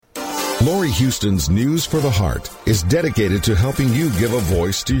Laurie Huston's News for the Heart is dedicated to helping you give a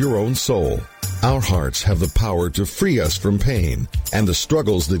voice to your own soul. Our hearts have the power to free us from pain and the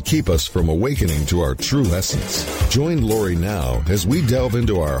struggles that keep us from awakening to our true essence. Join Laurie now as we delve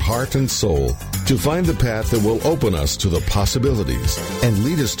into our heart and soul to find the path that will open us to the possibilities and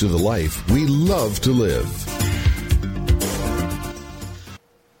lead us to the life we love to live.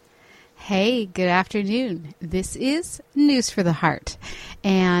 Hey, good afternoon. This is News for the Heart.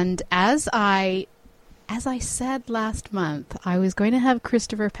 And as I said last month, I was going to have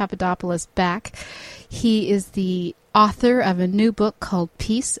Christopher Papadopoulos back. He is the author of a new book called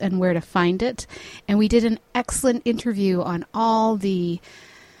Peace and Where to Find It. And we did an excellent interview on all the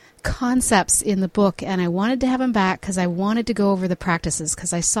concepts in the book, and I wanted to have him back because I wanted to go over the practices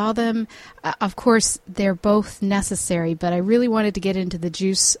because I saw them. Of course, they're both necessary, but I really wanted to get into the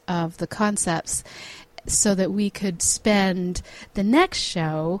juice of the concepts so that we could spend the next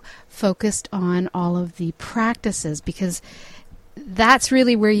show focused on all of the practices, because that's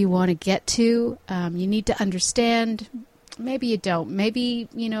really where you want to get to. You need to understand. Maybe you don't. Maybe,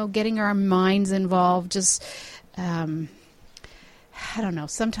 getting our minds involved just... I don't know,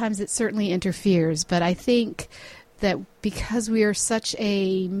 sometimes it certainly interferes, but I think that because we are such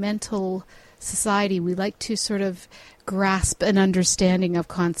a mental society, we like to sort of grasp an understanding of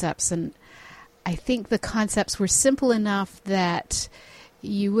concepts, and I think the concepts were simple enough that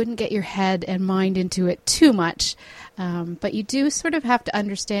you wouldn't get your head and mind into it too much, but you do sort of have to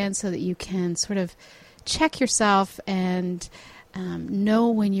understand so that you can sort of check yourself and know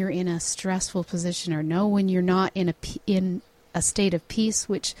when you're in a stressful position or know when you're not in a state of peace,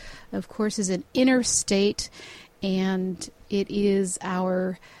 which of course is an inner state, and it is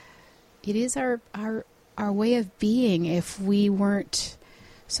our way of being if we weren't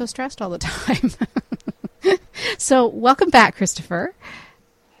so stressed all the time. So welcome back, Christopher.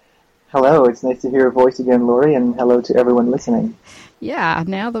 Hello, it's nice to hear your voice again, Laurie, and hello to everyone listening. Yeah,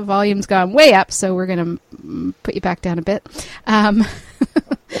 now the volume's gone way up, so we're going to put you back down a bit.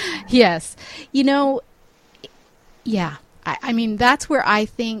 Yes, yeah. I mean, that's where I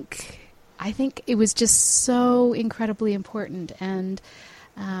think it was just so incredibly important. And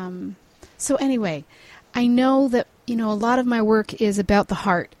so anyway, I know that, a lot of my work is about the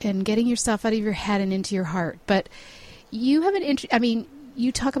heart and getting yourself out of your head and into your heart. But you have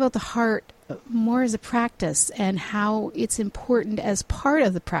you talk about the heart more as a practice and how it's important as part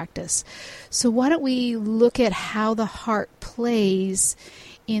of the practice. So why don't we look at how the heart plays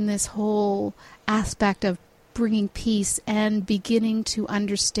in this whole aspect of bringing peace and beginning to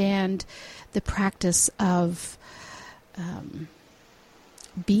understand the practice of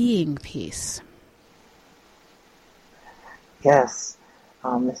being peace. Yes,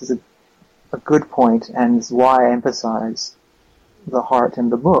 this is a good point, and is why I emphasize the heart in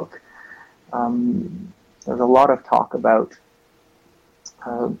the book. There's a lot of talk about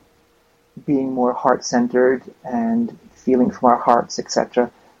being more heart-centered and feeling from our hearts, etc.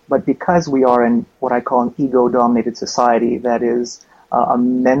 But because we are in what I call an ego-dominated society, that is a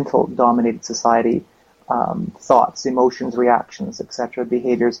mental-dominated society, thoughts, emotions, reactions, etc.,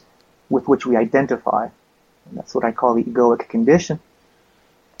 behaviors with which we identify, and that's what I call the egoic condition.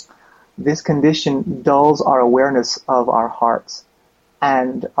 This condition dulls our awareness of our hearts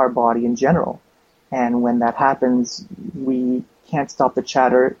and our body in general. And when that happens, we can't stop the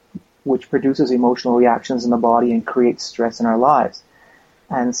chatter, which produces emotional reactions in the body and creates stress in our lives.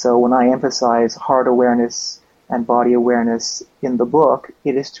 And so when I emphasize heart awareness and body awareness in the book,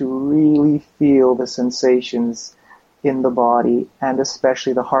 it is to really feel the sensations in the body and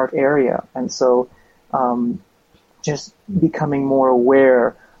especially the heart area. And so just becoming more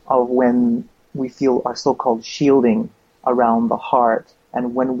aware of when we feel our so-called shielding around the heart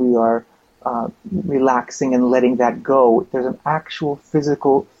and when we are relaxing and letting that go. There's an actual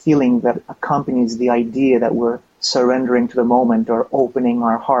physical feeling that accompanies the idea that we're surrendering to the moment or opening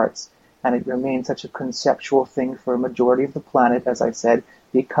our hearts. And it remains such a conceptual thing for a majority of the planet, as I said,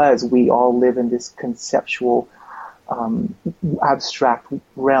 because we all live in this conceptual, abstract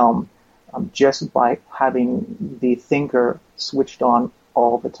realm, just by having the thinker switched on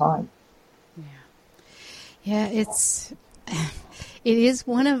all the time. Yeah, it is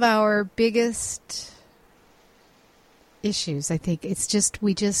one of our biggest issues, I think. It's just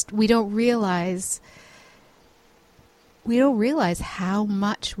we don't realize how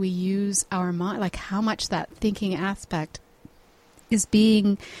much we use our mind, like how much that thinking aspect is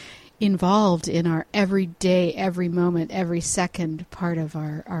being involved in our everyday, every moment, every second part of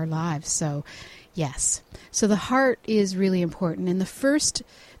our lives. So, yes. So the heart is really important. And the first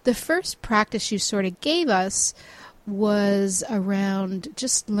practice you sort of gave us was around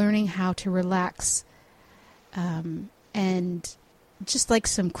just learning how to relax, and just like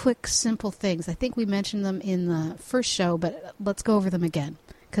some quick, simple things. I think we mentioned them in the first show, but let's go over them again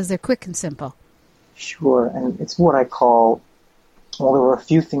because they're quick and simple. Sure, and it's what I call, well, there were a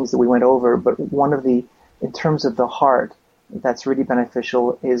few things that we went over, but one of the, in terms of the heart, that's really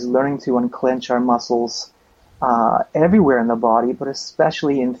beneficial is learning to unclench our muscles everywhere in the body, but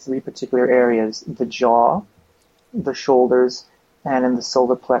especially in three particular areas: the jaw, the shoulders, and in the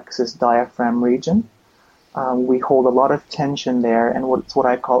solar plexus diaphragm region. We hold a lot of tension there, and it's what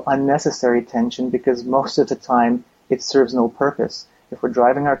I call unnecessary tension, because most of the time it serves no purpose. If we're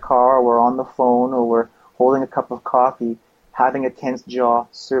driving our car, or we're on the phone, or we're holding a cup of coffee, having a tense jaw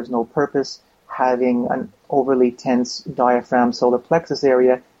serves no purpose. Having an overly tense diaphragm solar plexus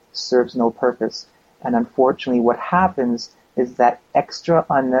area serves no purpose. And unfortunately, what happens is that extra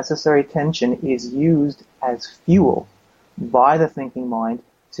unnecessary tension is used as fuel by the thinking mind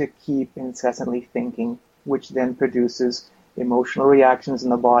to keep incessantly thinking, which then produces emotional reactions in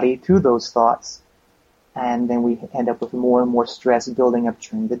the body to those thoughts. And then we end up with more and more stress building up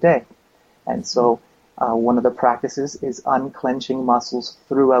during the day. And so one of the practices is unclenching muscles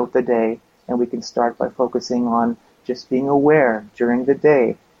throughout the day. And we can start by focusing on just being aware during the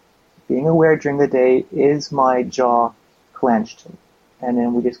day. Being aware during the day, is my jaw clenched? And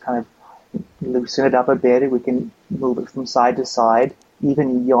then we just kind of loosen it up a bit. We can move it from side to side.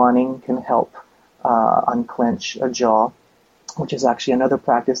 Even yawning can help unclench a jaw, which is actually another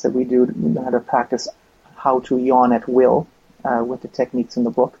practice that we do. We know how to practice how to yawn at will with the techniques in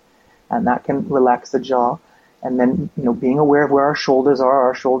the book. And that can relax the jaw. And then, being aware of where our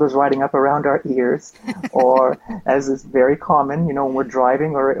shoulders riding up around our ears, or as is very common, when we're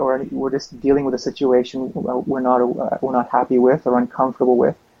driving or we're just dealing with a situation we're not happy with or uncomfortable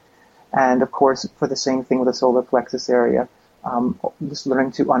with. And of course, for the same thing with the solar plexus area, just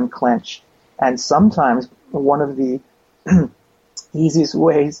learning to unclench. And sometimes one of the easiest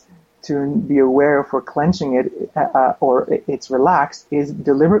ways to be aware if we're clenching it or it's relaxed is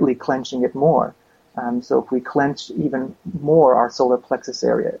deliberately clenching it more. So if we clench even more our solar plexus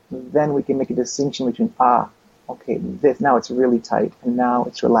area, then we can make a distinction between, okay, now it's really tight, and now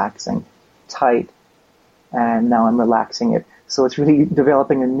it's relaxing. Tight, and now I'm relaxing it. So it's really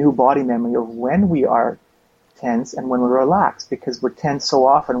developing a new body memory of when we are tense and when we're relaxed, because we're tense so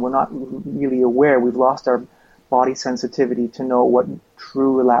often we're not really aware. We've lost our body sensitivity to know what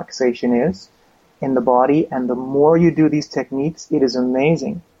true relaxation is in the body. And the more you do these techniques, it is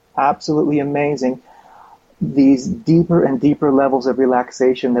amazing. Absolutely amazing, these deeper and deeper levels of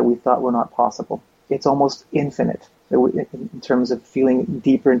relaxation that we thought were not possible. It's almost infinite in terms of feeling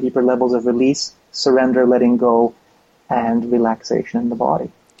deeper and deeper levels of release, surrender, letting go, and relaxation in the body.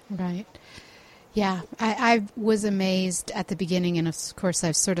 Right. Yeah, I was amazed at the beginning, and of course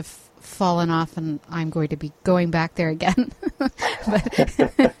I've sort of fallen off, and I'm going to be going back there again. But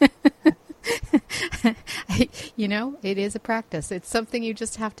it is a practice. It's something you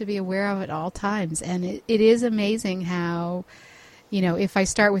just have to be aware of at all times. And it is amazing how, if I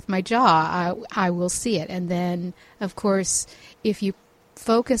start with my jaw, I will see it. And then, of course, if you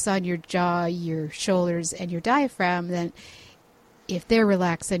focus on your jaw, your shoulders, and your diaphragm, then if they're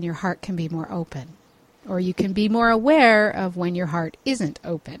relaxed, then your heart can be more open. Or you can be more aware of when your heart isn't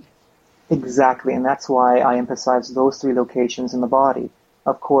open. Exactly. And that's why I emphasize those three locations in the body.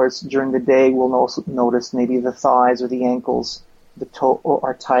 Of course, during the day, we'll also notice maybe the thighs or the ankles, the toe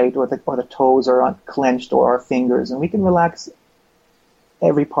are tight, or the toes are clenched, or our fingers, and we can relax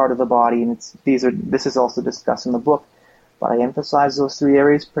every part of the body. And this is also discussed in the book, but I emphasize those three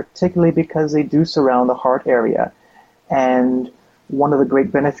areas particularly because they do surround the heart area. And one of the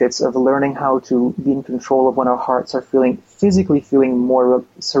great benefits of learning how to be in control of when our hearts are physically feeling more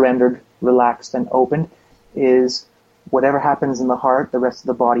surrendered, relaxed, and open is, whatever happens in the heart, the rest of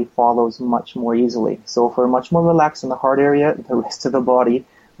the body follows much more easily. So if we're much more relaxed in the heart area, the rest of the body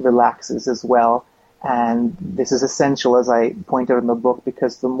relaxes as well. And this is essential, as I point out in the book,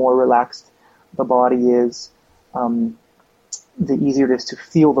 because the more relaxed the body is, the easier it is to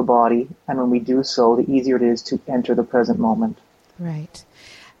feel the body. And when we do so, the easier it is to enter the present moment. Right.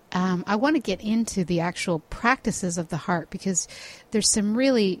 I want to get into the actual practices of the heart, because there's some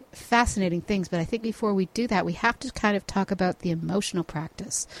really fascinating things. But I think before we do that, we have to kind of talk about the emotional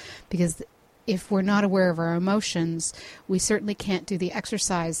practice, because if we're not aware of our emotions, we certainly can't do the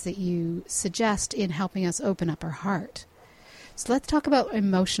exercise that you suggest in helping us open up our heart. So let's talk about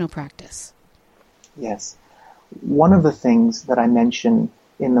emotional practice. Yes. One of the things that I mention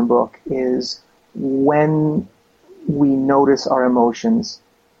in the book is when we notice our emotions,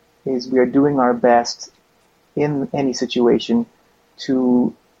 is we are doing our best in any situation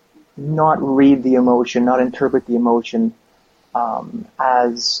to not read the emotion, not interpret the emotion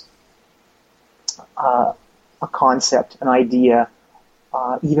as a concept, an idea,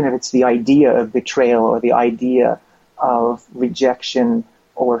 even if it's the idea of betrayal or the idea of rejection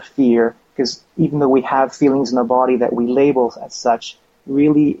or fear, because even though we have feelings in the body that we label as such,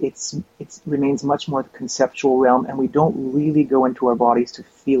 really it remains much more the conceptual realm, and we don't really go into our bodies to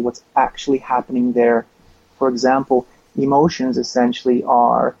feel what's actually happening there. For example, emotions essentially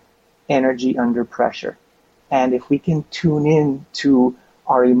are energy under pressure. And if we can tune in to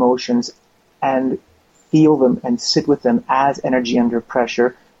our emotions and feel them and sit with them as energy under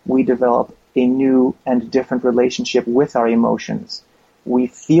pressure, we develop a new and different relationship with our emotions. We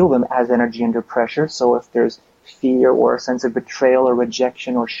feel them as energy under pressure, so if there's fear or a sense of betrayal or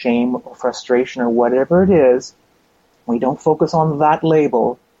rejection or shame or frustration or whatever it is, we don't focus on that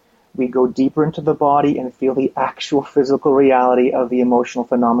label. We go deeper into the body and feel the actual physical reality of the emotional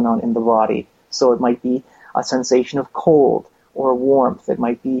phenomenon in the body. So it might be a sensation of cold or warmth. It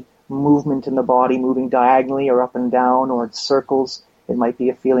might be movement in the body, moving diagonally or up and down or in circles. It might be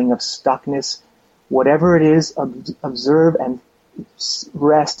a feeling of stuckness. Whatever it is, observe and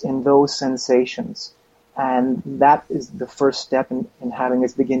rest in those sensations. And that is the first step in having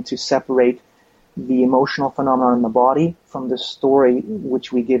us begin to separate the emotional phenomenon in the body from the story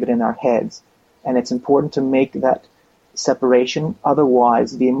which we give it in our heads. And it's important to make that separation.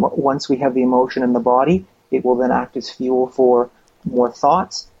 Otherwise, once we have the emotion in the body, it will then act as fuel for more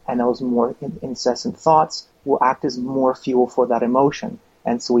thoughts, and those more incessant thoughts will act as more fuel for that emotion.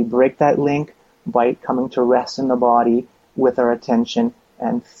 And so we break that link by coming to rest in the body with our attention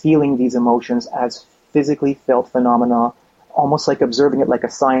and feeling these emotions as physically felt phenomena, almost like observing it like a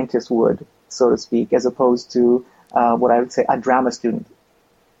scientist would, so to speak, as opposed to what I would say a drama student.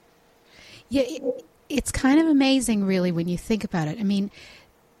 Yeah, it's kind of amazing, really, when you think about it. I mean,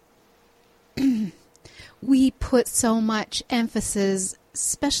 we put so much emphasis,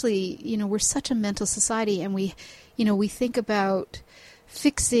 especially, we're such a mental society, and we think about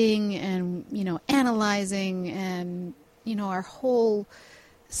fixing and, analyzing, and, our whole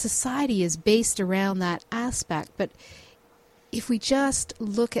society is based around that aspect. But if we just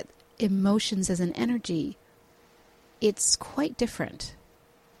look at emotions as an energy, it's quite different.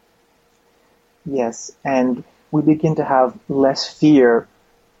 Yes, and we begin to have less fear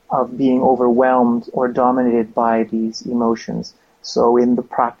of being overwhelmed or dominated by these emotions. So in the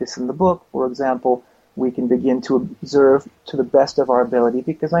practice in the book, for example, we can begin to observe to the best of our ability,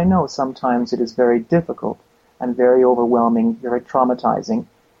 because I know sometimes it is very difficult and very overwhelming, very traumatizing.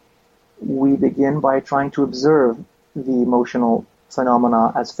 We begin by trying to observe the emotional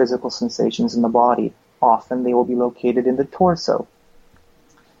phenomena as physical sensations in the body. Often they will be located in the torso.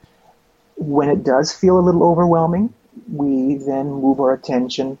 When it does feel a little overwhelming, we then move our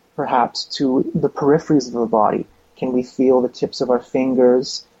attention perhaps to the peripheries of the body. Can we feel the tips of our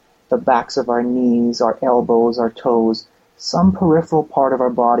fingers, the backs of our knees, our elbows, our toes, some peripheral part of our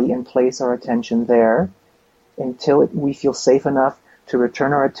body, and place our attention there until we feel safe enough to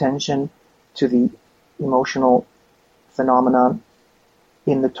return our attention to the emotional phenomenon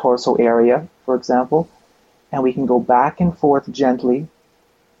in the torso area, for example, and we can go back and forth gently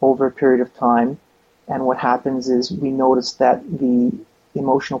over a period of time. And what happens is we notice that the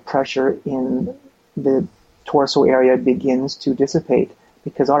emotional pressure in the torso area begins to dissipate,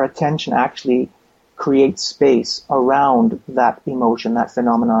 because our attention actually creates space around that emotion, that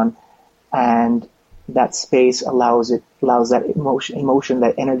phenomenon, and that space allows that emotion,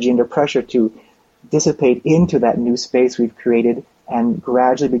 that energy under pressure to dissipate into that new space we've created and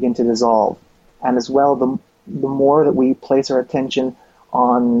gradually begin to dissolve. And as well, the more that we place our attention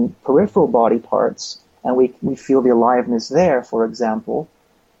on peripheral body parts, and we feel the aliveness there, for example,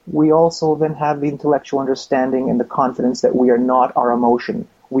 we also then have the intellectual understanding and the confidence that we are not our emotion.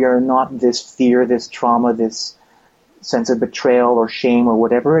 We are not this fear, this trauma, this sense of betrayal or shame or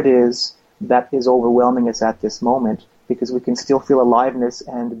whatever it is that is overwhelming us at this moment, because we can still feel aliveness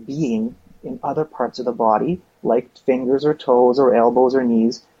and being in other parts of the body, like fingers or toes or elbows or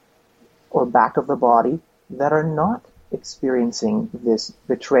knees or back of the body, that are not experiencing this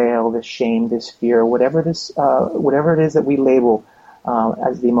betrayal, this shame, this fear, whatever it is that we label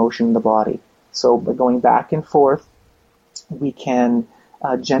as the emotion in the body. So by going back and forth, we can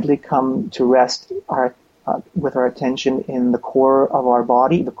gently come to rest with our attention in the core of our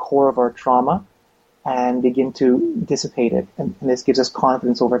body, the core of our trauma, and begin to dissipate it. And this gives us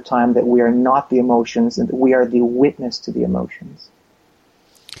confidence over time that we are not the emotions and that we are the witness to the emotions.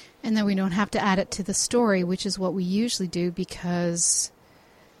 And then we don't have to add it to the story, which is what we usually do, because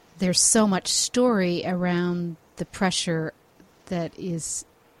there's so much story around the pressure that is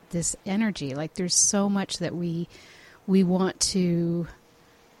this energy. Like there's so much that we want to,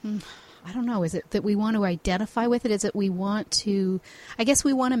 I don't know, is it that we want to identify with it? Is it we want to, I guess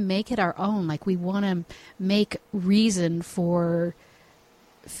we want to make it our own. Like we want to make reason for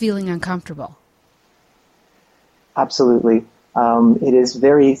feeling uncomfortable. Absolutely. It is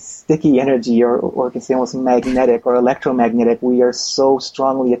very sticky energy, or you can say almost magnetic or electromagnetic. We are so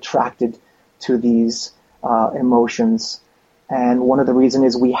strongly attracted to these emotions. And one of the reasons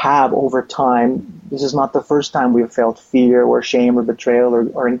is we have, over time, this is not the first time we've felt fear or shame or betrayal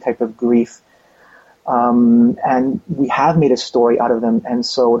or any type of grief. And we have made a story out of them. And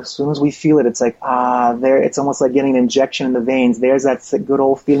so as soon as we feel it, it's like, it's almost like getting an injection in the veins. There's that good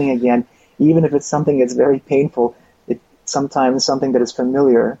old feeling again. Even if it's something that's very painful, sometimes something that is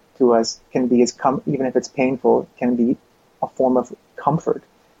familiar to us can be, even if it's painful, can be a form of comfort.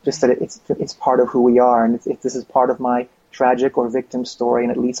 Just that it's part of who we are. And if this is part of my tragic or victim story,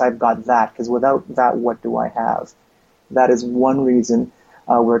 and at least I've got that, because without that, what do I have? That is one reason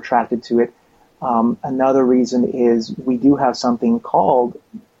we're attracted to it. Another reason is we do have something called,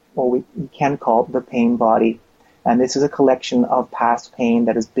 or we can call, the pain body. And this is a collection of past pain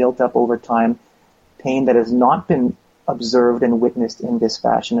that is built up over time, pain that has not been observed and witnessed in this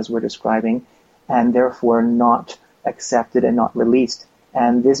fashion as we're describing, and therefore not accepted and not released.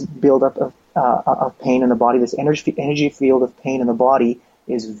 And this buildup of pain in the body, this energy field of pain in the body,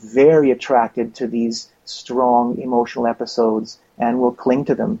 is very attracted to these strong emotional episodes and will cling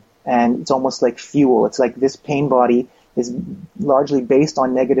to them. And it's almost like fuel. It's like this pain body is largely based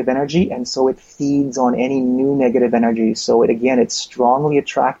on negative energy, and so it feeds on any new negative energy. So it's strongly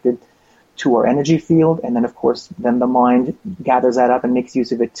attracted to our energy field, and then of course then the mind gathers that up and makes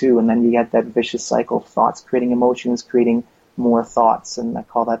use of it too, and then you get that vicious cycle of thoughts creating emotions, creating more thoughts, and I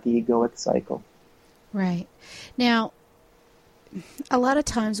call that the egoic cycle. Right. Now, a lot of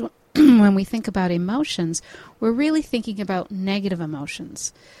times when we think about emotions, we're really thinking about negative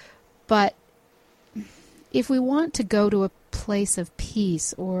emotions. But if we want to go to a place of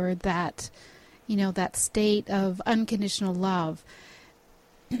peace, or that, that state of unconditional love,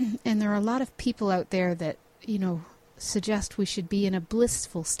 and there are a lot of people out there that, suggest we should be in a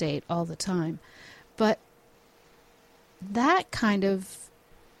blissful state all the time. But that kind of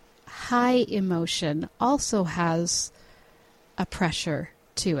high emotion also has a pressure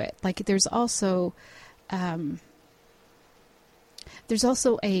to it. Like there's also a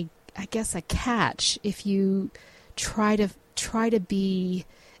catch if you try to be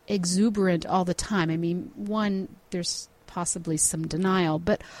exuberant all the time. I mean, one, there's possibly some denial,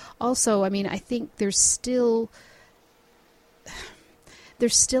 but also, I mean, I think there's still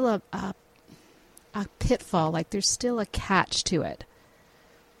a pitfall, like there's still a catch to it.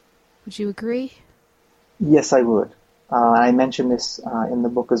 Would you agree? Yes, I would. I mentioned this in the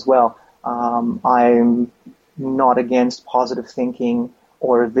book as well. I'm not against positive thinking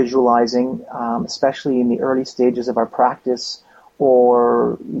or visualizing, especially in the early stages of our practice,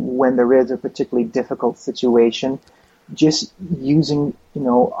 or when there is a particularly difficult situation. Just using,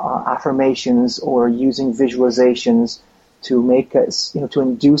 affirmations or using visualizations to make us, to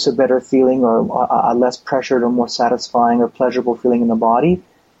induce a better feeling or a less pressured or more satisfying or pleasurable feeling in the body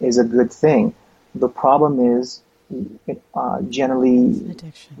is a good thing. The problem is, generally,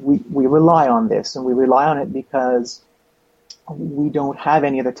 we rely on this, and we rely on it because we don't have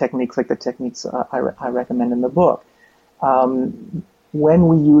any other techniques like the techniques I recommend in the book. When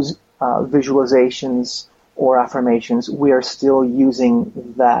we use visualizations or affirmations, we are still using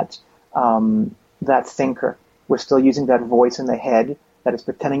that thinker. We're still using that voice in the head that is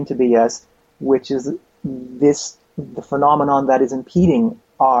pretending to be us, which is the phenomenon that is impeding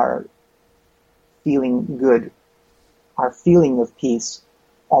our feeling good, our feeling of peace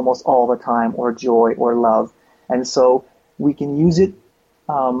almost all the time, or joy or love. And so we can use it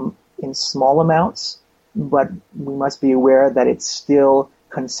in small amounts, but we must be aware that it's still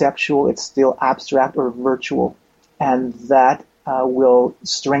conceptual, it's still abstract or virtual, and that will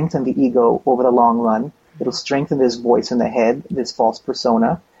strengthen the ego over the long run. It'll strengthen this voice in the head, this false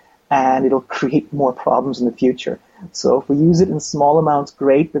persona, and it'll create more problems in the future. So if we use it in small amounts,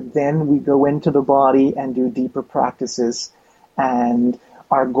 great, but then we go into the body and do deeper practices. And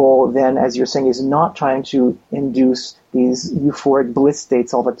our goal then, as you're saying, is not trying to induce these euphoric bliss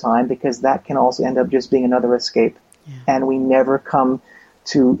states all the time, because that can also end up just being another escape. Yeah. And we never come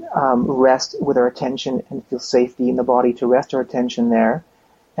to rest with our attention and feel safety in the body to rest our attention there.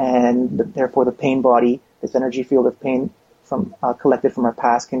 And therefore the pain body, this energy field of pain from collected from our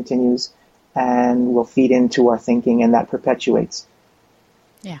past, continues and will feed into our thinking, and that perpetuates.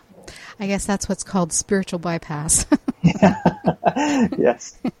 Yeah, I guess that's what's called spiritual bypass.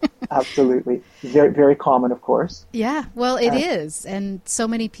 Yes, absolutely. Very, very common, of course. Yeah, well, it is. And so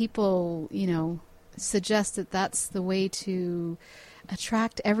many people, suggest that that's the way to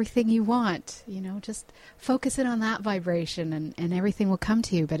attract everything you want. Just focus in on that vibration and everything will come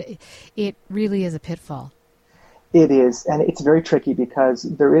to you. But it really is a pitfall. It is, and it's very tricky because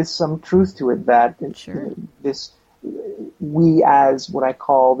there is some truth to it that Sure. We as what I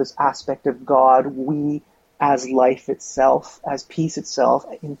call this aspect of God, we as life itself, as peace itself,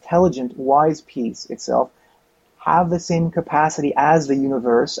 intelligent, wise peace itself, have the same capacity as the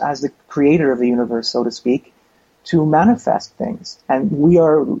universe, as the creator of the universe, so to speak, to manifest things. And we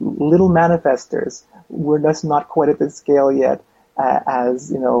are little manifestors. We're just not quite at the scale yet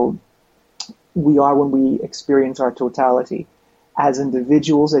as we are when we experience our totality. As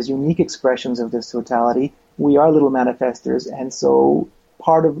individuals, as unique expressions of this totality, we are little manifestors. And so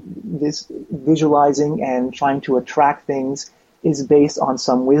part of this visualizing and trying to attract things is based on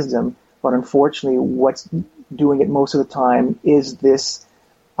some wisdom. But unfortunately, what's doing it most of the time is this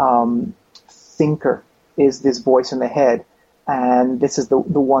thinker, is this voice in the head. And this is the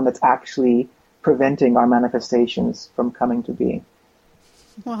one that's actually preventing our manifestations from coming to being.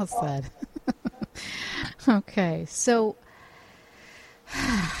 Well said. Okay, so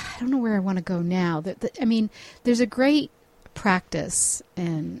I don't know where I want to go now. There's a great practice,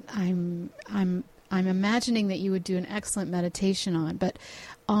 and I'm imagining that you would do an excellent meditation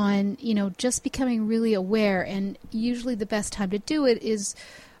on just becoming really aware. And usually the best time to do it is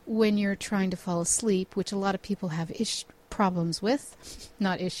when you're trying to fall asleep, which a lot of people have problems with,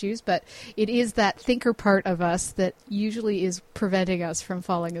 not issues, but it is that thinker part of us that usually is preventing us from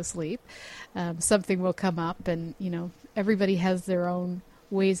falling asleep. Something will come up, and everybody has their own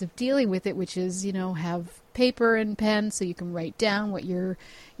ways of dealing with it, which is have paper and pen so you can write down what your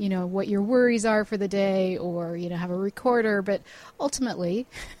worries are for the day, or have a recorder. But ultimately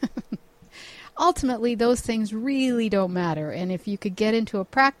those things really don't matter. And if you could get into a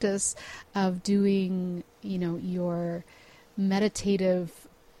practice of doing your meditative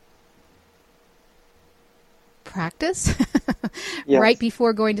practice Yes. right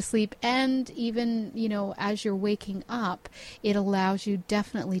before going to sleep, and even as you're waking up, it allows you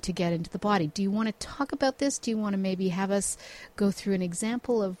definitely to get into the body. Do you want to talk about this? Do you want to maybe have us go through an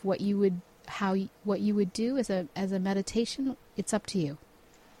example of what you would do as a meditation? It's up to you.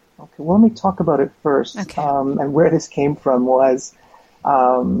 Okay, well, let me talk about it first. Okay. And where this came from was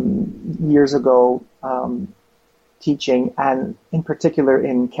years ago, teaching, and in particular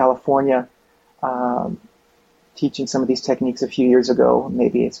in California, teaching some of these techniques a few years ago.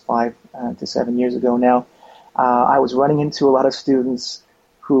 Maybe it's 5 to 7 years ago now. I was running into a lot of students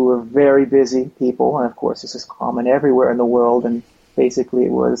who were very busy people, and of course this is common everywhere in the world, and basically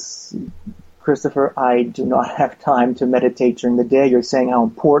it was, Christopher, I do not have time to meditate during the day. You're saying how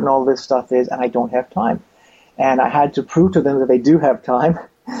important all this stuff is, and I don't have time. And I had to prove to them that they do have time.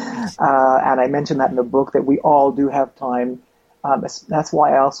 And I mentioned that in the book, that we all do have time. That's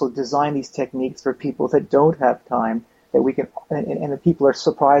why I also design these techniques for people that don't have time, that we can, and the people are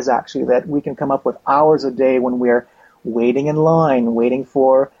surprised actually that we can come up with hours a day when we're waiting in line, waiting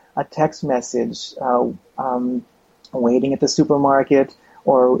for a text message, waiting at the supermarket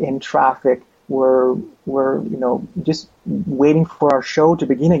or in traffic. We're just waiting for our show to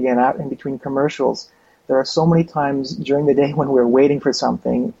begin again out in between commercials. There are so many times during the day when we're waiting for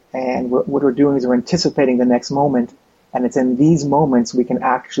something, and what we're doing is we're anticipating the next moment. And it's in these moments we can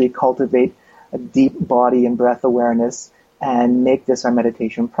actually cultivate a deep body and breath awareness and make this our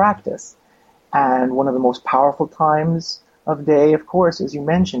meditation practice. And one of the most powerful times of day, of course, as you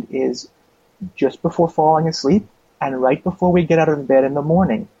mentioned, is just before falling asleep and right before we get out of bed in the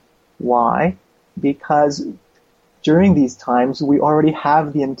morning. Why? Because during these times we already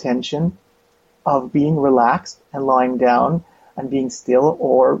have the intention of being relaxed and lying down and being still,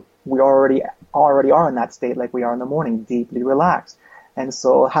 or we already are in that state like we are in the morning, deeply relaxed. And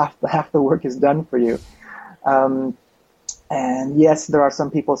so half the work is done for you. And yes, there are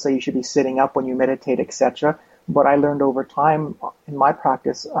some people say you should be sitting up when you meditate, etc. But I learned over time in my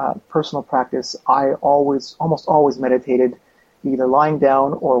practice, personal practice, I almost always meditated either lying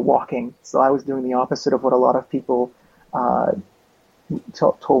down or walking. So I was doing the opposite of what a lot of people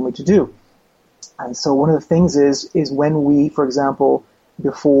told me to do. And so one of the things is when we, for example,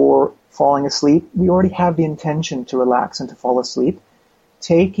 before falling asleep, we already have the intention to relax and to fall asleep.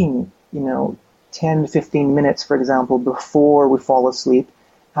 Taking, 10 to 15 minutes, for example, before we fall asleep,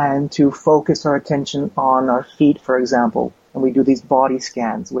 and to focus our attention on our feet, for example. And we do these body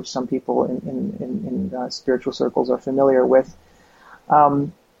scans, which some people in spiritual circles are familiar with.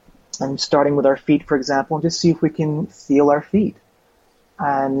 And starting with our feet, for example, and just see if we can feel our feet.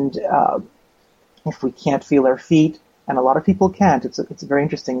 And if we can't feel our feet, and a lot of people can't, it's very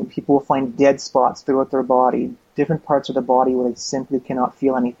interesting. People will find dead spots throughout their body, different parts of the body where they simply cannot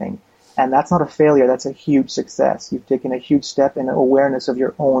feel anything. And that's not a failure, that's a huge success. You've taken a huge step in awareness of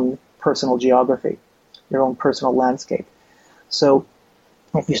your own personal geography, your own personal landscape. So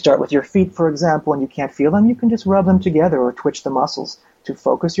if you start with your feet, for example, and you can't feel them, you can just rub them together or twitch the muscles to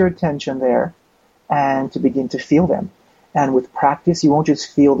focus your attention there and to begin to feel them. And with practice, you won't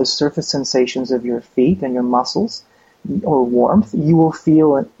just feel the surface sensations of your feet and your muscles or warmth. You will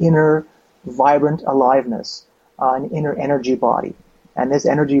feel an inner vibrant aliveness, an inner energy body. And this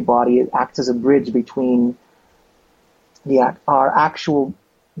energy body acts as a bridge between our actual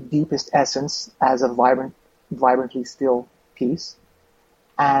deepest essence as a vibrantly still piece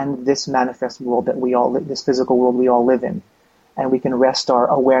and this manifest world that we all live, this physical world we all live in. And we can rest our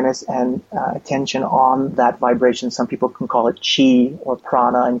awareness and attention on that vibration. Some people can call it chi or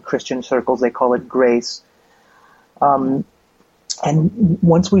prana. In Christian circles, they call it grace. And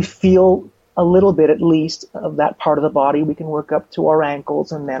once we feel a little bit, at least, of that part of the body, we can work up to our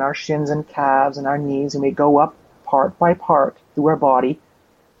ankles and then our shins and calves and our knees, and we go up part by part through our body,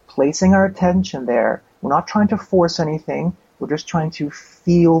 placing our attention there. We're not trying to force anything. We're just trying to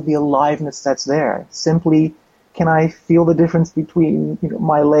feel the aliveness that's there. Simply, can I feel the difference between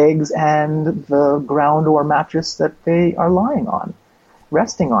my legs and the ground or mattress that they are lying on,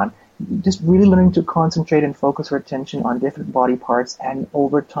 resting on? Just really learning to concentrate and focus our attention on different body parts, and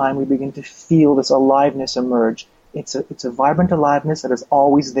over time we begin to feel this aliveness emerge. It's a vibrant aliveness that is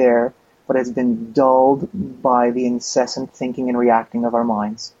always there, but has been dulled by the incessant thinking and reacting of our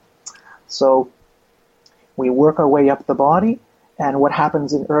minds. So we work our way up the body, and what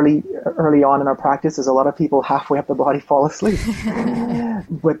happens early on in our practice is a lot of people halfway up the body fall asleep.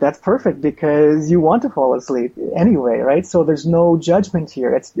 But that's perfect because you want to fall asleep anyway, right? So there's no judgment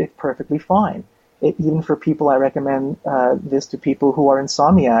here. It's perfectly fine. Even for people, I recommend this to people who are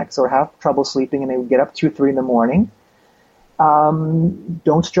insomniacs or have trouble sleeping and they get up 2-3 in the morning.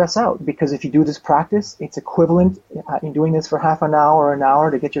 Don't stress out, because if you do this practice, it's equivalent in doing this for half an hour or an hour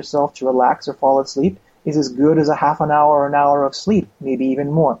to get yourself to relax or fall asleep is as good as a half an hour or an hour of sleep, maybe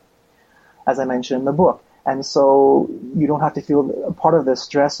even more, as I mentioned in the book. And so you don't have to feel part of the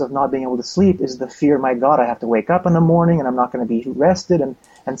stress of not being able to sleep is the fear, my God, I have to wake up in the morning and I'm not going to be rested.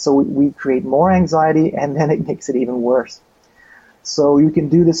 And so we create more anxiety, and then it makes it even worse. So you can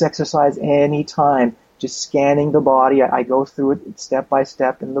do this exercise anytime, just scanning the body. I go through it step by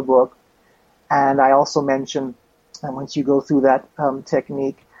step in the book. And I also mention, and once you go through that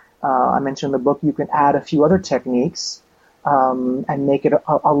technique, I mentioned in the book, you can add a few other techniques and make it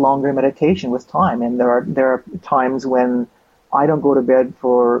a longer meditation with time. And there are times when I don't go to bed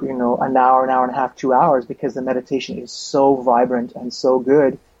for an hour and a half, 2 hours, because the meditation is so vibrant and so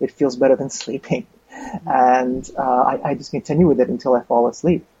good, it feels better than sleeping. And I just continue with it until I fall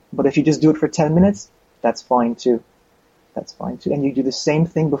asleep. But if you just do it for 10 minutes, that's fine too. That's fine too. And you do the same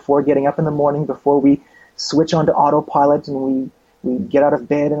thing before getting up in the morning, before we switch onto autopilot and we get out of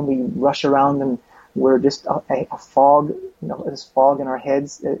bed and we rush around and we're just a fog, this fog in our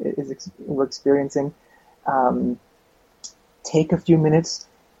heads we're experiencing. Take a few minutes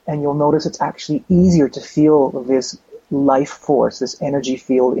and you'll notice it's actually easier to feel this life force, this energy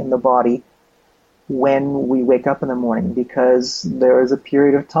field in the body when we wake up in the morning, because there is a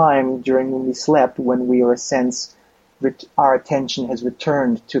period of time during when we slept when we are our attention has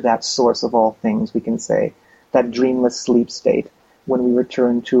returned to that source of all things, we can say, that dreamless sleep state, when we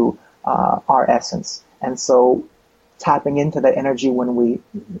return to our essence. And so tapping into that energy when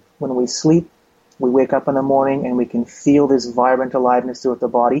we sleep, we wake up in the morning and we can feel this vibrant aliveness throughout the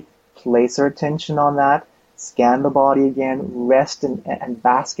body, place our attention on that, scan the body again, rest and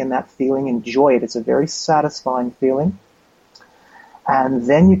bask in that feeling, enjoy it. It's a very satisfying feeling. And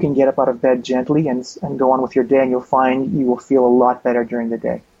then you can get up out of bed gently and go on with your day, and you'll find you will feel a lot better during the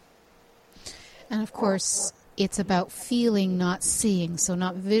day. And of course, it's about feeling, not seeing, so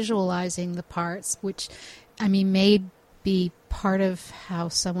not visualizing the parts, which, may be part of how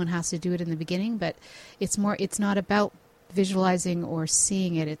someone has to do it in the beginning, but it's not about visualizing or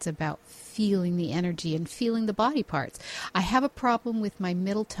seeing it. It's about feeling the energy and feeling the body parts. I have a problem with my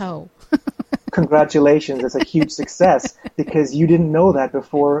middle toe. Congratulations, it's a huge success, because you didn't know that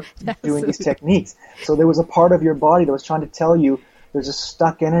before doing these techniques. So there was a part of your body that was trying to tell you there's a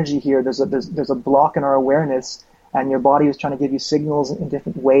stuck energy here, there's a block in our awareness, and your body was trying to give you signals in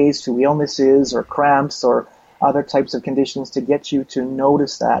different ways to illnesses or cramps or other types of conditions to get you to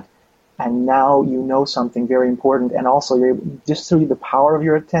notice that. And now you know something very important. And also, just through the power of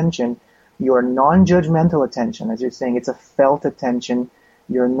your attention, your non-judgmental attention, as you're saying, it's a felt attention.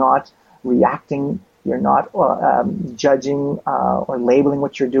 You're not reacting. You're not judging or labeling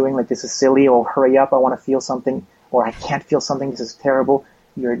what you're doing, like this is silly, or hurry up, I want to feel something, or I can't feel something, this is terrible.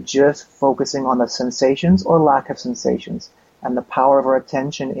 You're just focusing on the sensations or lack of sensations. And the power of our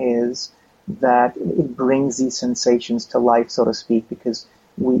attention is that it brings these sensations to life, so to speak, because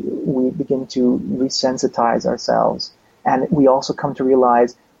we begin to resensitize ourselves. And we also come to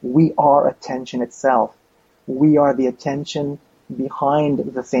realize we are attention itself. We are the attention behind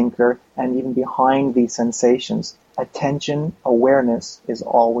the thinker and even behind these sensations. Attention, awareness is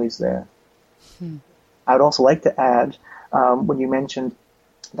always there. I would also like to add, when you mentioned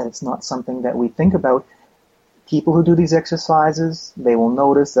that it's not something that we think about, people who do these exercises, they will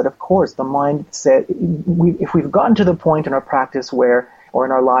notice that, of course, the mind said, if we've gotten to the point in our practice where, or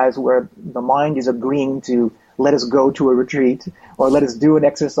in our lives where the mind is agreeing to let us go to a retreat or let us do an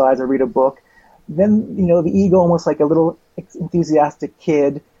exercise or read a book, then, the ego, almost like a little enthusiastic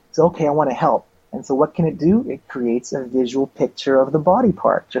kid, says, okay, I want to help. And so what can it do? It creates a visual picture of the body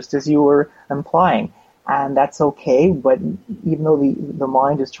part, just as you were implying. And that's okay, but even though the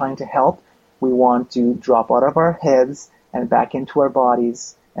mind is trying to help, we want to drop out of our heads and back into our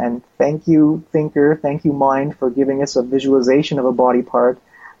bodies. And thank you, thinker, thank you, mind, for giving us a visualization of a body part,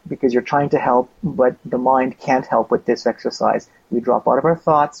 because you're trying to help, but the mind can't help with this exercise. We drop out of our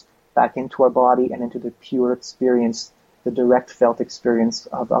thoughts, back into our body, and into the pure experience, the direct felt experience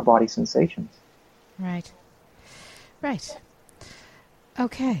of our body sensations. Right.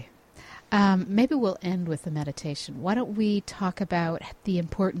 Okay. Maybe we'll end with the meditation. Why don't we talk about the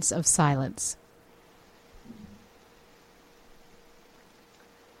importance of silence?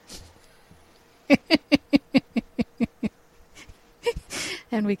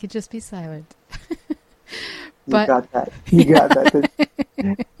 And we could just be silent. But You got that.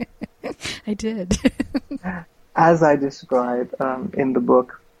 I did. As I describe in the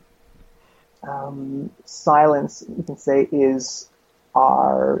book, silence, you can say, is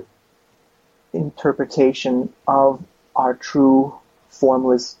our interpretation of our true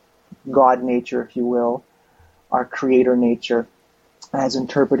formless God nature, if you will, our creator nature, as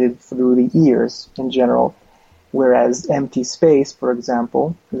interpreted through the ears in general. Whereas empty space, for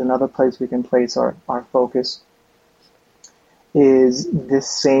example, is another place we can place our focus, is this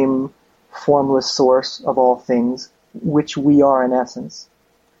same formless source of all things, which we are in essence,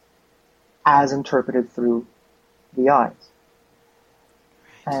 as interpreted through the eyes.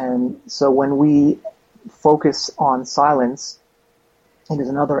 And so when we focus on silence, it is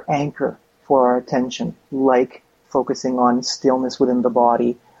another anchor for our attention, like focusing on stillness within the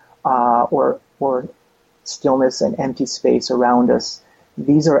body, or stillness and empty space around us.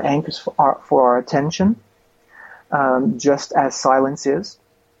 These are anchors for our attention, just as silence is.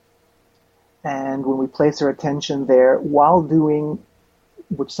 And when we place our attention there, while doing,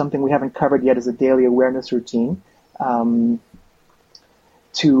 which something we haven't covered yet is a daily awareness routine,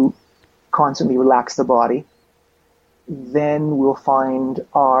 to constantly relax the body, then we'll find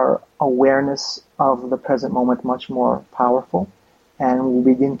our awareness of the present moment much more powerful, and we'll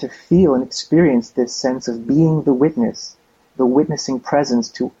begin to feel and experience this sense of being the witness, the witnessing presence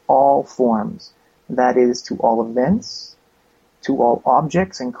to all forms, that is, to all events, to all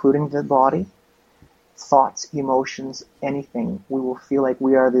objects, including the body, thoughts, emotions, anything. We will feel like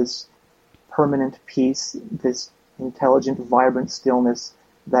we are this permanent peace, this intelligent, vibrant stillness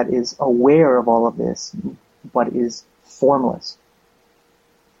that is aware of all of this, but is formless.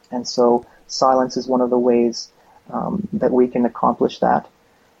 And so silence is one of the ways that we can accomplish that.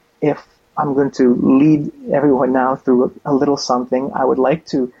 If I'm going to lead everyone now through a little something, I would like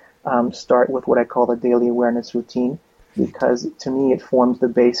to start with what I call the daily awareness routine, because to me it forms the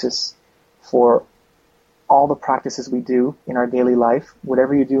basis for all the practices we do in our daily life,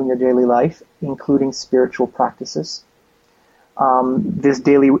 whatever you do in your daily life, including spiritual practices. This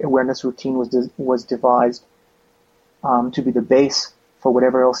daily awareness routine was devised to be the base for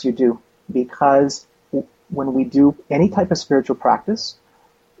whatever else you do, because when we do any type of spiritual practice,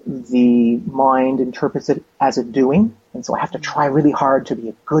 the mind interprets it as a doing, and so I have to try really hard to be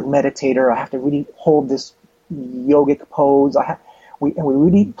a good meditator. I have to really hold this yogic pose. We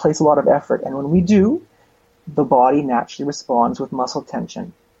really place a lot of effort, and when we do, the body naturally responds with muscle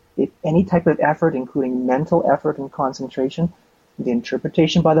tension. Any type of effort, including mental effort and concentration, the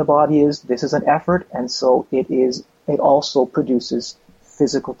interpretation by the body is this is an effort, and so it also produces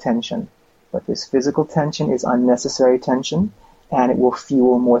physical tension. But this physical tension is unnecessary tension, and it will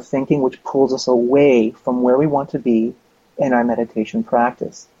fuel more thinking, which pulls us away from where we want to be in our meditation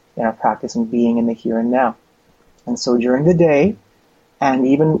practice. in our practice in being in the here and now. And so during the day, and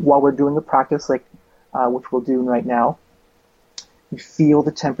even while we're doing the practice, like which we'll do right now, you feel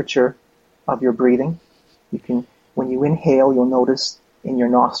the temperature of your breathing. You can, when you inhale, you'll notice in your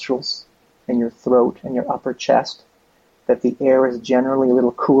nostrils, in your throat, and your upper chest that the air is generally a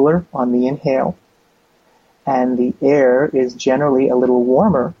little cooler on the inhale, and the air is generally a little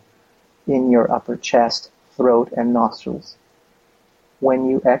warmer in your upper chest, throat, and nostrils when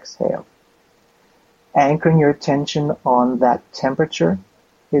you exhale. Anchoring your attention on that temperature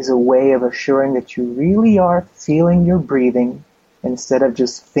is a way of assuring that you really are feeling your breathing instead of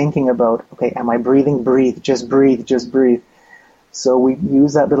just thinking about, okay, am I breathing? Breathe, just breathe, just breathe. So we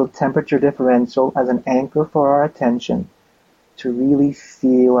use that little temperature differential as an anchor for our attention to really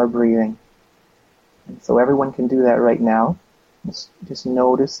feel our breathing. And so everyone can do that right now. Just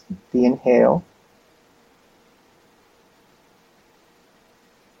notice the inhale.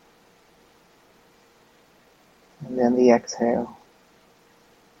 And then the exhale.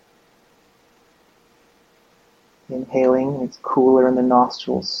 Inhaling, it's cooler in the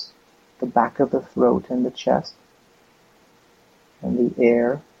nostrils, the back of the throat and the chest. And the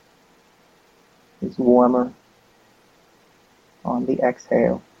air is warmer on the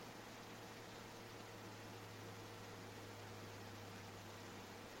exhale.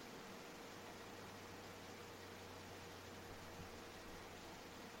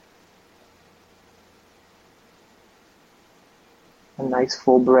 A nice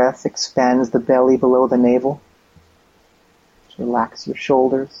full breath expands the belly below the navel. Just relax your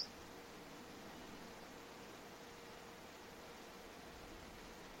shoulders.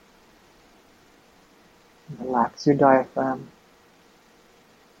 Relax your diaphragm.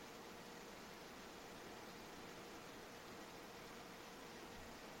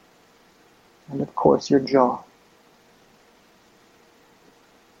 And of course your jaw.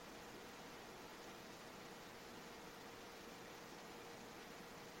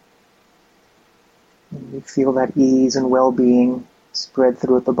 And you feel that ease and well-being spread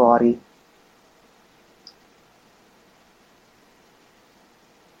throughout the body.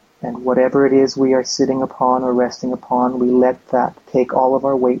 And whatever it is we are sitting upon or resting upon, we let that take all of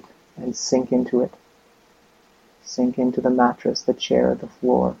our weight and sink into it. Sink into the mattress, the chair, the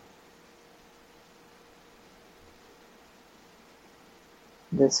floor.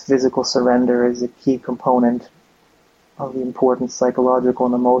 This physical surrender is a key component of the important psychological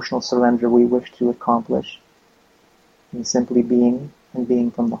and emotional surrender we wish to accomplish in simply being and being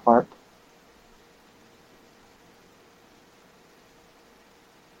from the heart.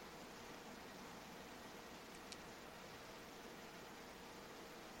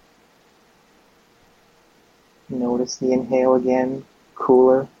 Notice the inhale again,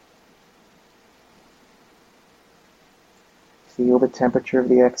 cooler. Feel the temperature of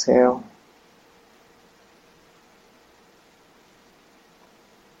the exhale.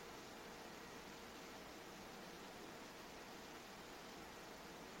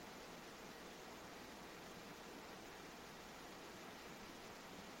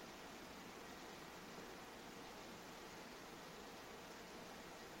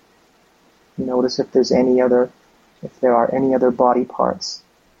 Notice if there are any other body parts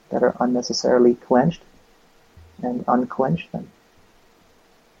that are unnecessarily clenched, and unclench them.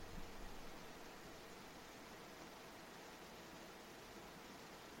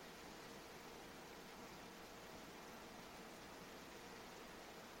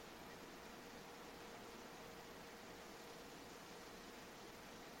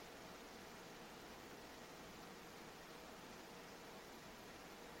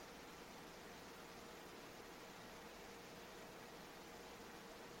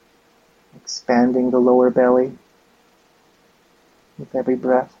 Expanding the lower belly with every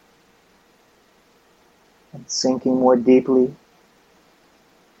breath and sinking more deeply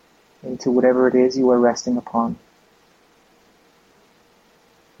into whatever it is you are resting upon.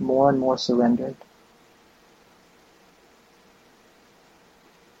 More and more surrendered.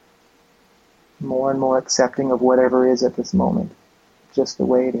 More and more accepting of whatever is at this moment, just the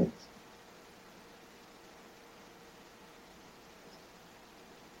way it is.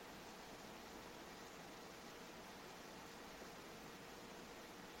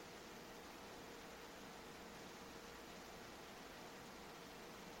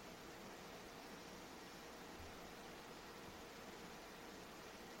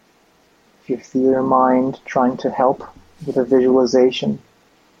 If you feel your mind trying to help with a visualization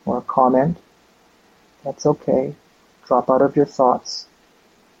or a comment, that's okay. Drop out of your thoughts,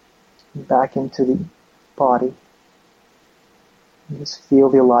 back into the body, and just feel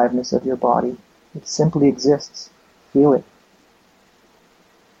the aliveness of your body. It simply exists. Feel it.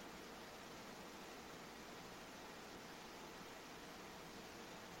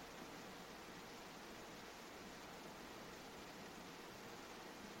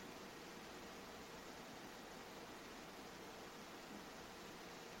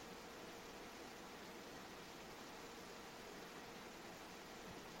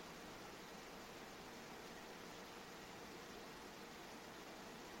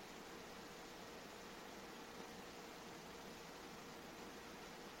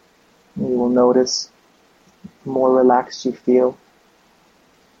 And you will notice the more relaxed you feel,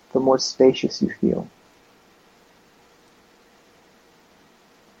 the more spacious you feel.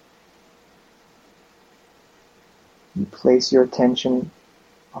 You place your attention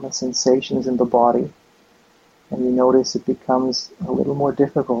on the sensations in the body, and you notice it becomes a little more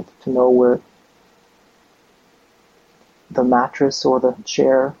difficult to know where the mattress or the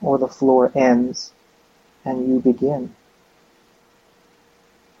chair or the floor ends and you begin.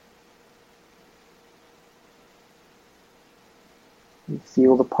 You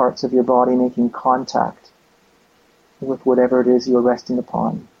feel the parts of your body making contact with whatever it is you're resting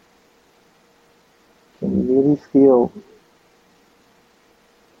upon. Can you really feel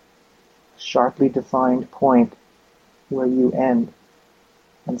a sharply defined point where you end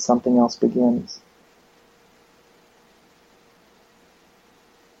and something else begins?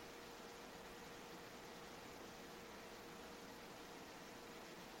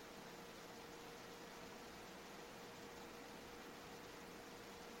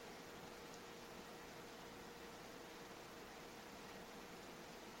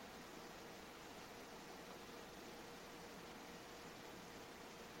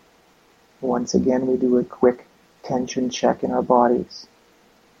 Once again, we do a quick tension check in our bodies.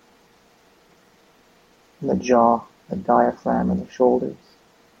 In the jaw, the diaphragm, and the shoulders.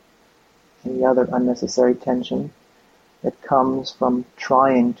 Any other unnecessary tension that comes from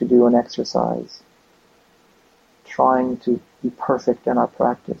trying to do an exercise, trying to be perfect in our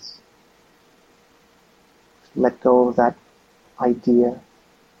practice. Let go of that idea.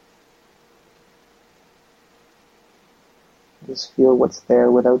 Just feel what's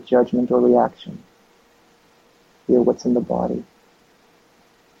there without judgment or reaction. Feel what's in the body.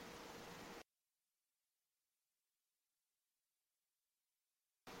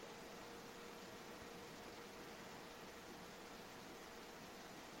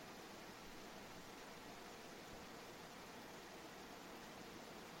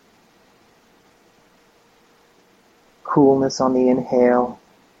 Coolness on the inhale.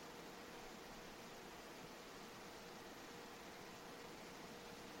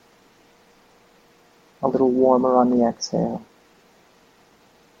 A little warmer on the exhale.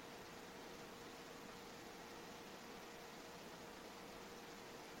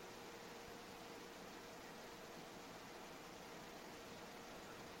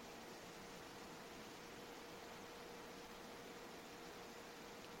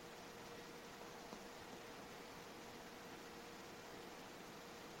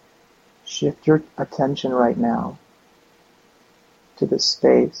 Shift your attention right now to the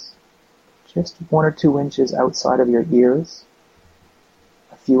space just 1 or 2 inches outside of your ears,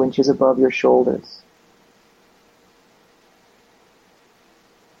 a few inches above your shoulders.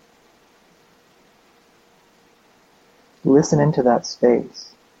 Listen into that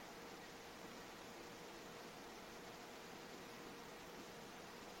space.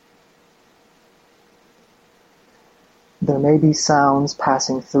 There may be sounds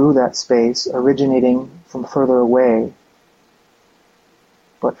passing through that space, originating from further away.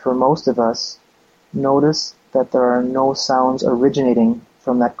 But for most of us, notice that there are no sounds originating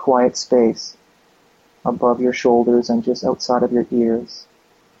from that quiet space above your shoulders and just outside of your ears.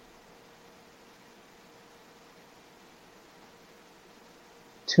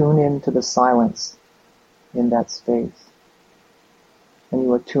 Tune into the silence in that space. And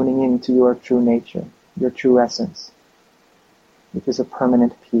you are tuning into your true nature, your true essence, which is a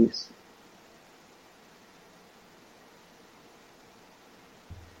permanent peace.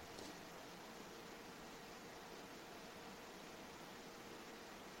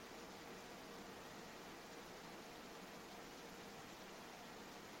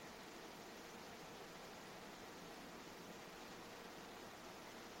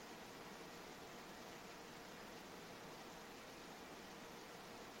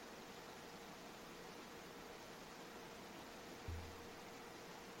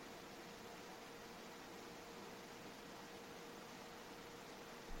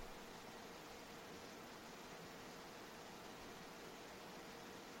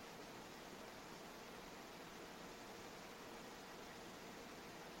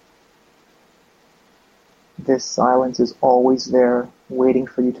 This silence is always there, waiting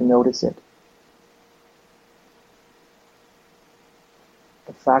for you to notice it.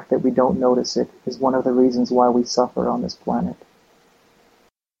 The fact that we don't notice it is one of the reasons why we suffer on this planet.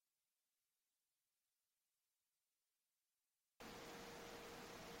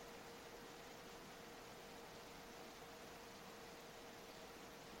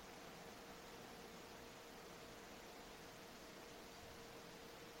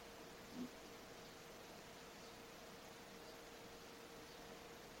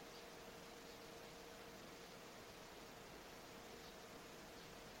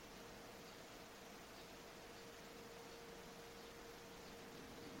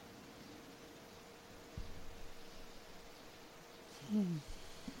 If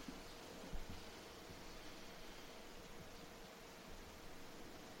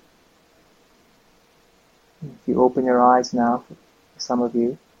you open your eyes now, for some of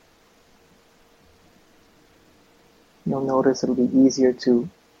you, you'll notice it'll be easier to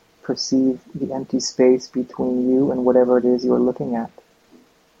perceive the empty space between you and whatever it is you're looking at.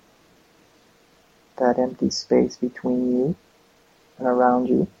 That empty space between you and around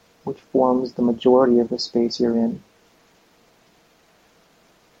you, which forms the majority of the space you're in.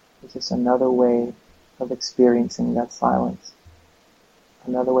 It's just another way of experiencing that silence.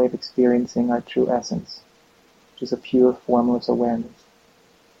 Another way of experiencing our true essence, which is a pure, formless awareness.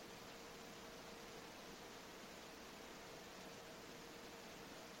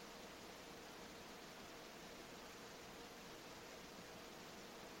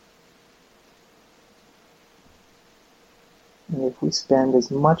 And if we spend as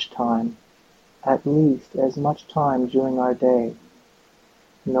much time, at least as much time during our day,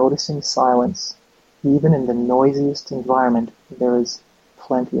 noticing silence, even in the noisiest environment, there is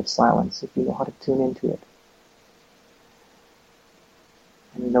plenty of silence if you know how to tune into it.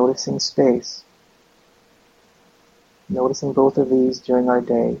 And noticing space, noticing both of these during our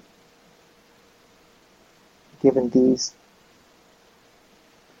day, given these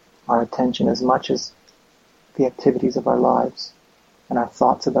our attention as much as the activities of our lives and our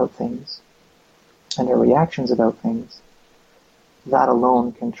thoughts about things and our reactions about things, that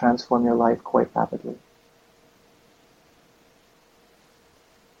alone can transform your life quite rapidly.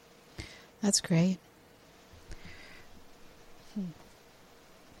 That's great.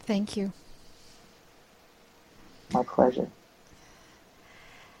 Thank you. My pleasure.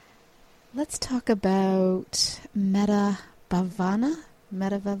 Let's talk about metta bhavana.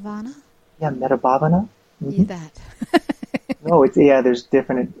 Metta bhavana? Yeah, metta bhavana. Mm-hmm. That. No, there's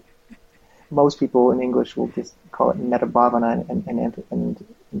different. Most people in English will just call it metta bhavana and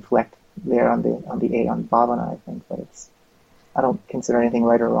inflect there on the A on bhavana, I think, but I don't consider anything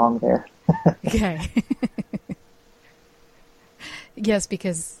right or wrong there. Okay. Yes,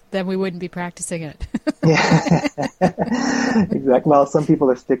 because then we wouldn't be practicing it. Yeah, exactly. Well, some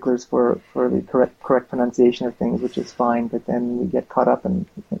people are sticklers for the correct pronunciation of things, which is fine, but then we get caught up in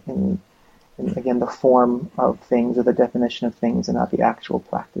again, the form of things or the definition of things and not the actual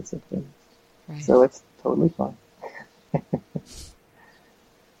practice of things. Right. So it's totally fine.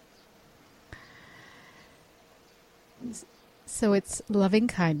 So it's loving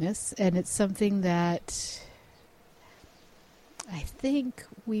kindness, and it's something that I think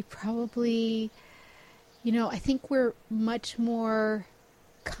we probably, I think we're much more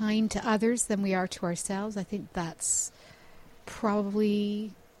kind to others than we are to ourselves. I think that's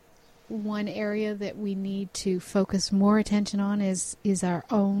probably one area that we need to focus more attention on is our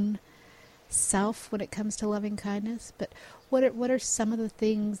own self when it comes to loving kindness. But what are some of the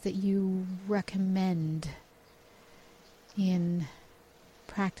things that you recommend in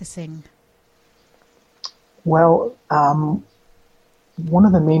practicing? Well, one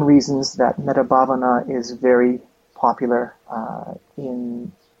of the main reasons that metta bhavana is very popular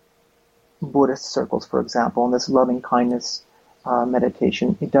in Buddhist circles, for example, and this loving kindness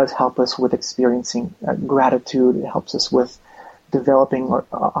meditation, it does help us with experiencing gratitude. It helps us with developing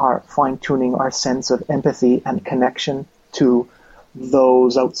our fine-tuning our sense of empathy and connection to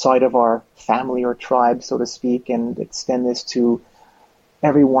those outside of our family or tribe, so to speak, and extend this to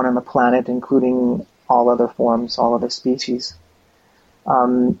everyone on the planet, including all other forms, all other species.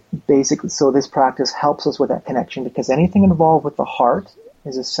 Basically, so this practice helps us with that connection, because anything involved with the heart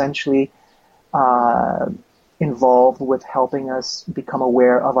is essentially involved with helping us become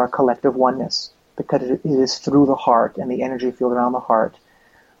aware of our collective oneness, because it is through the heart and the energy field around the heart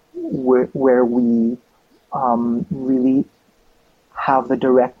where we really have the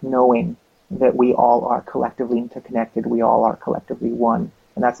direct knowing that we all are collectively interconnected, we all are collectively one.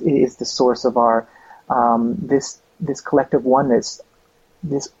 And it is the source of our, this collective oneness,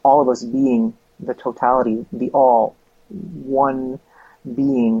 this all of us being the totality, the all, one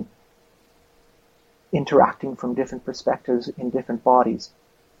being interacting from different perspectives in different bodies.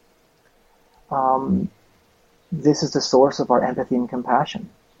 This is the source of our empathy and compassion.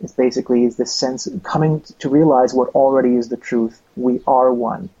 It's basically this sense of coming to realize what already is the truth. We are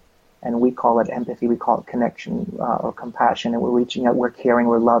one, and we call it empathy, we call it connection or compassion, and we're reaching out, we're caring,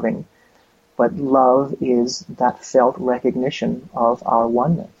 we're loving. But love is that felt recognition of our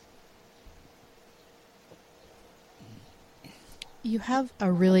oneness. You have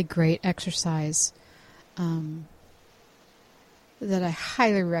a really great exercise that I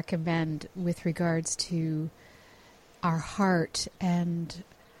highly recommend with regards to our heart, and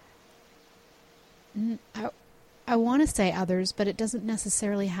I want to say others, but it doesn't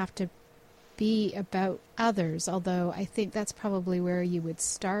necessarily have to be about others, although I think that's probably where you would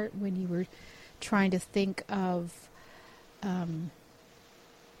start when you were trying to think of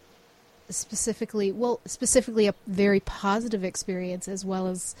specifically a very positive experience as well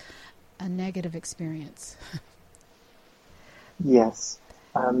as a negative experience. Yes.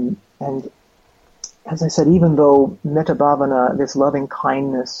 And as I said, even though metta bhavana, this loving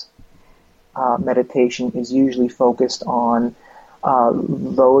kindness meditation, is usually focused on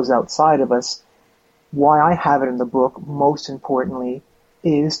those outside of us, why I have it in the book, most importantly,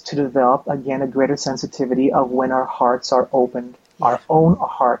 is to develop, again, a greater sensitivity of when our hearts are opened. Our own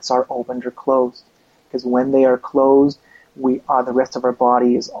hearts are opened or closed. Because when they are closed, the rest of our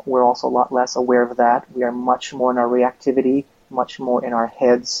bodies, we're also a lot less aware of that. We are much more in our reactivity, much more in our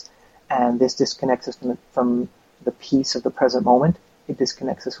heads, and this disconnects us from the peace of the present moment. It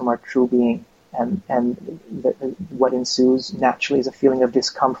disconnects us from our true being, and what ensues naturally is a feeling of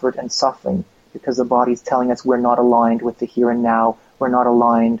discomfort and suffering, because the body is telling us we're not aligned with the here and now, we're not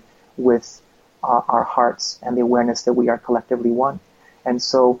aligned with our hearts and the awareness that we are collectively one. And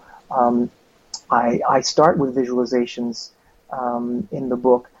so I start with visualizations in the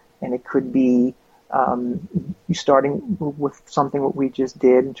book, and it could be starting with something what we just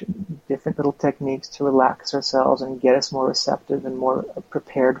did, different little techniques to relax ourselves and get us more receptive and more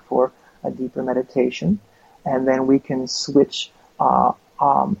prepared for a deeper meditation. And then we can switch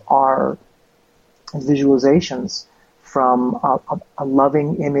our visualizations from a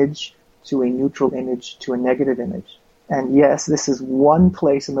loving image to a neutral image to a negative image. And yes, this is one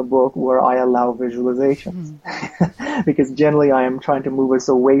place in the book where I allow visualizations, because generally I am trying to move us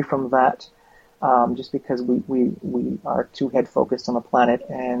away from that, just because we are too head focused on the planet,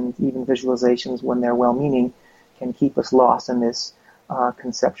 and even visualizations, when they're well-meaning, can keep us lost in this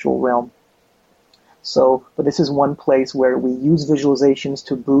conceptual realm. So, but this is one place where we use visualizations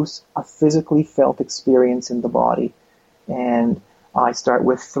to boost a physically felt experience in the body. And I start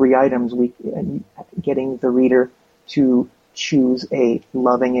with 3 items, getting the reader to choose a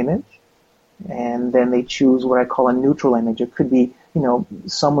loving image, and then they choose what I call a neutral image. It could be,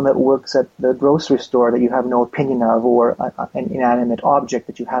 someone that works at the grocery store that you have no opinion of, or an inanimate object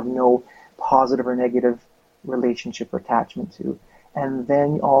that you have no positive or negative relationship or attachment to. And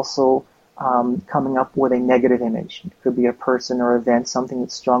then also coming up with a negative image. It could be a person or event, something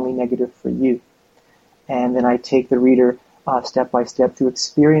that's strongly negative for you. And then I take the reader step by step through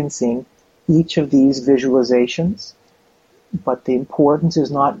experiencing each of these visualizations. But the importance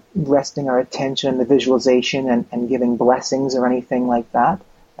is not resting our attention in the visualization and giving blessings or anything like that.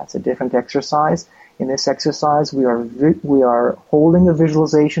 That's a different exercise. In this exercise, we are holding a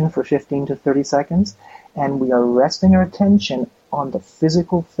visualization for 15 to 30 seconds, and we are resting our attention on the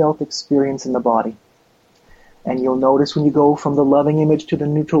physical felt experience in the body. And you'll notice when you go from the loving image to the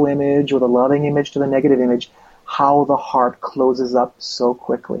neutral image, or the loving image to the negative image, how the heart closes up so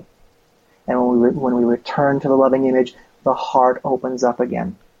quickly. And when we return to the loving image, the heart opens up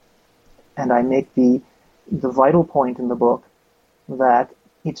again. And I make the vital point in the book that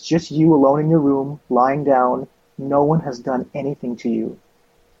it's just you alone in your room, lying down. No one has done anything to you.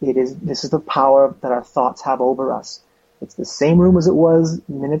 This is the power that our thoughts have over us. It's the same room as it was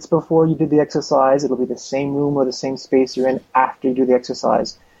minutes before you did the exercise. It'll be the same room or the same space you're in after you do the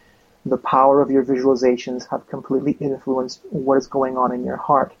exercise. The power of your visualizations have completely influenced what is going on in your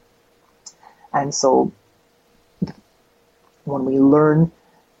heart. And so when we learn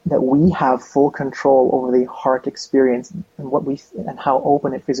that we have full control over the heart experience and how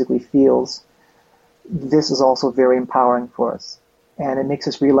open it physically feels, this is also very empowering for us. And it makes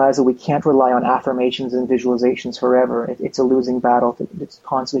us realize that we can't rely on affirmations and visualizations forever. It's a losing battle. It's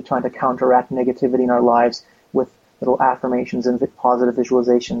constantly trying to counteract negativity in our lives with little affirmations and positive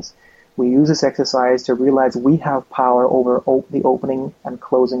visualizations. We use this exercise to realize we have power over the opening and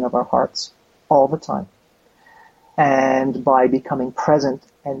closing of our hearts all the time. And by becoming present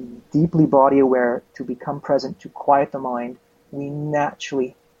and deeply body aware, to become present, to quiet the mind, we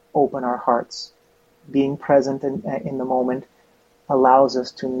naturally open our hearts. Being present in the moment allows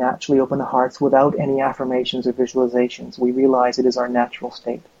us to naturally open the hearts without any affirmations or visualizations. We realize it is our natural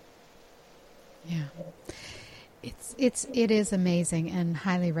state. Yeah. It is amazing and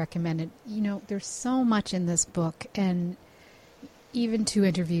highly recommended. There's so much in this book, and even 2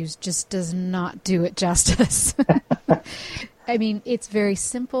 interviews just does not do it justice. It's very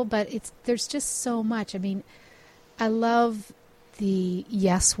simple, but there's just so much. I love the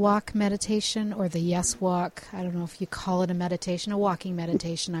yes walk meditation, or the yes walk. I don't know if you call it a meditation, a walking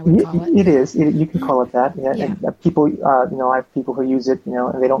meditation, I would call it. It is. You can call it that. Yeah. Yeah. And people, I have people who use it,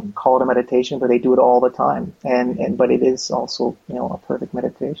 and they don't call it a meditation, but they do it all the time. But it is also, a perfect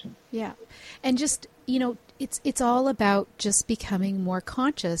meditation. Yeah. And just, it's all about just becoming more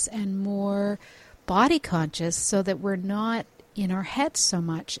conscious and more body conscious, so that we're not in our heads so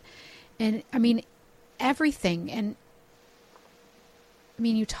much. And I mean, everything. And I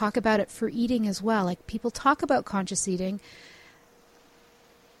mean, you talk about it for eating as well. Like, people talk about conscious eating.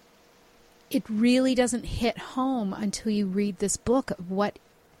 It really doesn't hit home until you read this book of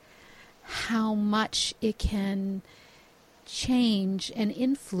how much it can change and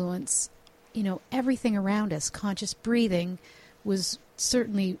influence, everything around us. Conscious breathing was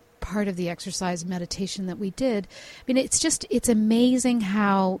certainly part of the exercise meditation that we did. I mean, it's amazing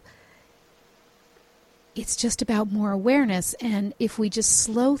how it's just about more awareness. And if we just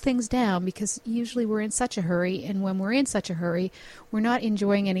slow things down, because usually we're in such a hurry, and when we're in such a hurry, we're not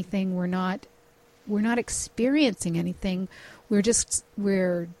enjoying anything, we're not experiencing anything,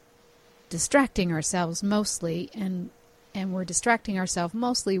 we're distracting ourselves mostly, and we're distracting ourselves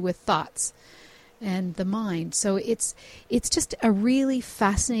mostly with thoughts and the mind. So it's just a really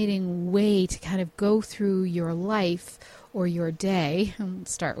fascinating way to kind of go through your life or your day. I'll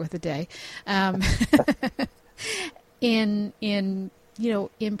start with a day. In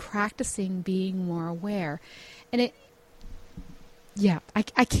practicing being more aware. And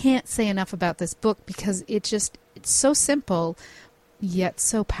I can't say enough about this book, because it's so simple yet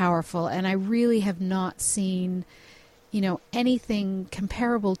so powerful. And I really have not seen, anything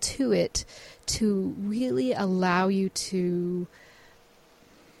comparable to it to really allow you to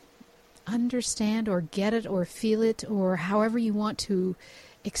understand or get it or feel it, or however you want to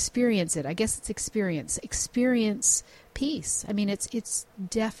experience it. I guess it's experience peace. I mean, it's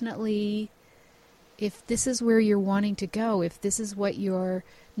definitely, if this is where you're wanting to go, if this is what your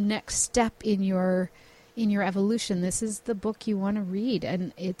next step in your evolution, this is the book you want to read.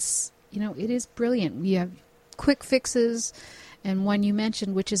 And it's, it is brilliant. We have quick fixes, and one you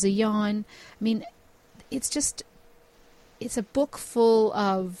mentioned, which is a yawn. I mean, it's a book full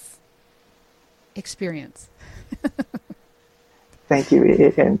of experience. Thank you.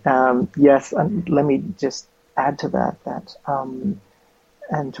 Yes, let me just add to that,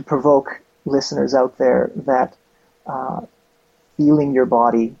 and to provoke listeners out there, that feeling your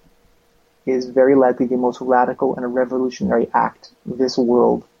body is very likely the most radical and revolutionary act this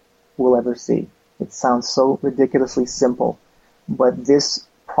world will ever see. It sounds so ridiculously simple, but this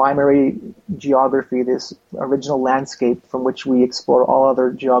primary geography, this original landscape from which we explore all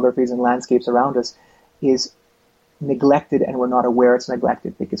other geographies and landscapes around us, is neglected, and we're not aware it's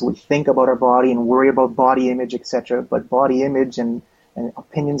neglected, because we think about our body and worry about body image, etc. But body image and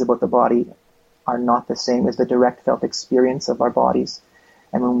opinions about the body are not the same as the direct felt experience of our bodies.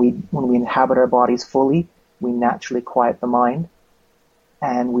 And when we inhabit our bodies fully, we naturally quiet the mind,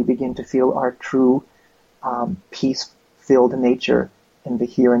 and we begin to feel our true peace-filled nature in the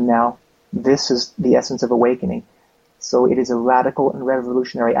here and now. This is the essence of awakening. So it is a radical and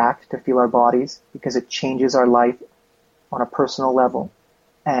revolutionary act to feel our bodies, because it changes our life on a personal level,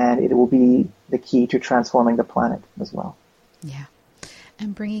 and it will be the key to transforming the planet as well. Yeah,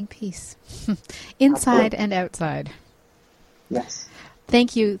 and bringing peace inside and outside. Yes.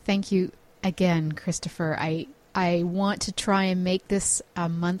 Thank you again, Christopher. I want to try and make this a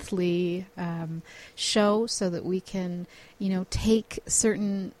monthly show, so that we can, take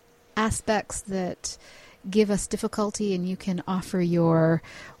certain aspects that give us difficulty, and you can offer your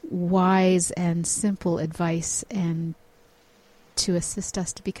wise and simple advice and to assist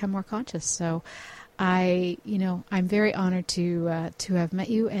us to become more conscious. So I'm very honored to have met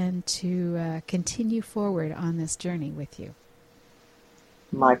you and to continue forward on this journey with you.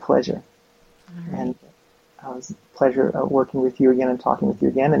 My pleasure. All right. And it was a pleasure working with you again and talking with you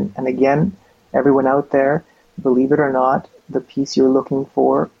again. And again, everyone out there, believe it or not, the peace you're looking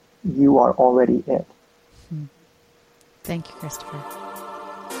for, you are already it. Thank you, Christopher.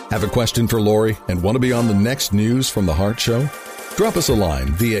 Have a question for Laurie and want to be on the next News from the Heart show? Drop us a line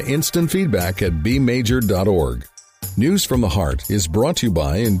via instant feedback at bmajor.org. News from the Heart is brought to you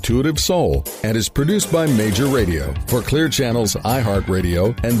by Intuitive Soul and is produced by Major Radio for Clear Channel's iHeartRadio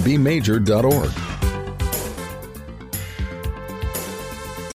and bmajor.org.